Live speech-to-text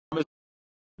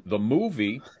the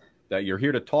movie that you're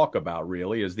here to talk about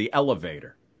really is The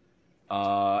Elevator.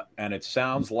 And it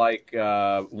sounds like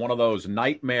one of those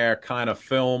nightmare kind of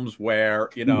films where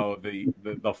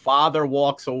the father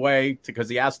walks away because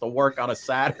he has to work on a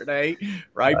Saturday,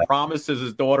 right? Promises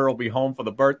his daughter will be home for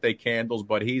the birthday candles,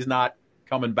 but he's not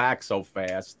coming back so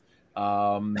fast.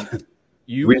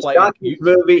 You We play shot this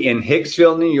movie in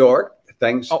Hicksville, New York,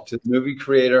 thanks to the movie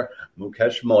creator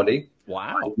Mukesh Modi.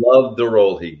 Wow. I loved the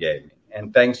role he gave me.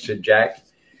 And thanks to Jack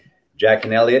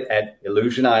and Elliot at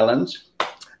Illusion Islands,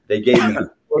 they gave me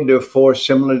 4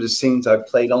 similar to scenes I've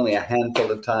played only a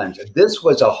handful of times. And this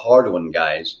was a hard one,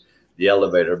 guys, The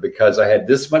Elevator, because I had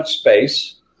this much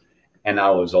space and I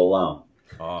was alone.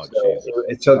 Oh,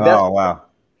 so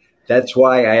that's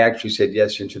why I actually said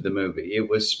yes into the movie. It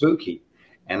was spooky,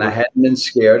 and I hadn't been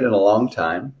scared in a long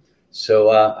time. So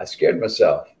I scared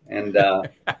myself. And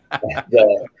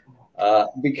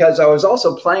because I was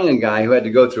also playing a guy who had to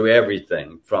go through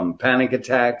everything from panic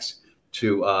attacks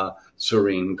to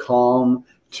serene calm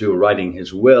to writing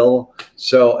his will.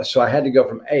 So I had to go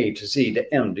from A to Z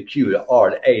to M to Q to R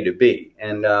to A to B,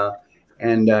 and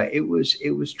it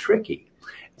was tricky.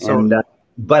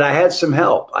 But I had some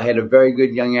help. I had a very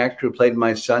good young actor who played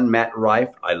my son, Matt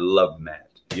Rife. I love Matt.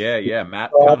 Yeah.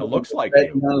 Matt kind of looks like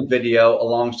you. Video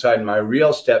alongside my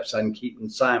real stepson, Keaton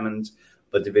Simons,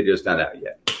 but the video's not out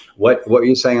yet. What were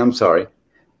you saying? I'm sorry.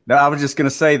 No, I was just going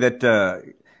to say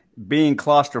that being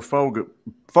claustrophobic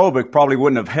probably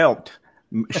wouldn't have helped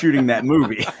shooting that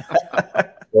movie.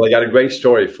 Well, I got a great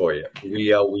story for you.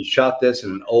 We shot this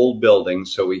in an old building,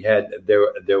 so we had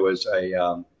there was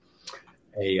a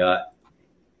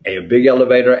big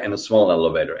elevator and a small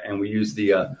elevator, and we used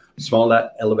the small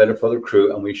elevator for the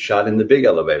crew, and we shot in the big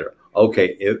elevator.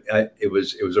 Okay, it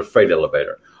was a freight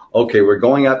elevator. Okay, we're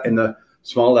going up in the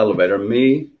small elevator,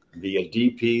 me, the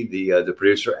DP, the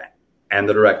producer, and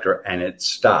the director, and it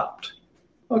stopped.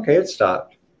 Okay, it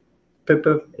stopped. Boop,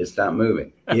 boop, it's not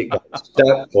moving. It got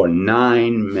stuck for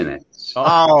 9 minutes.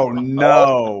 Oh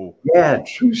no! Yeah,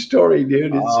 true story,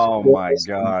 dude. Oh my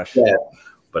gosh! Yeah,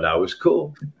 but I was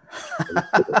cool.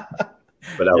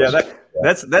 But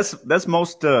that's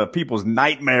most people's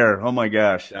nightmare. Oh my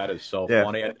gosh, that is so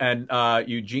funny. And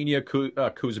Eugenia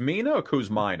Kuzmina or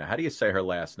Kuzmina? How do you say her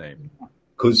last name?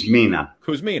 Kuzmina.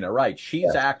 Kuzmina, right?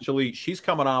 She's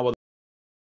coming on with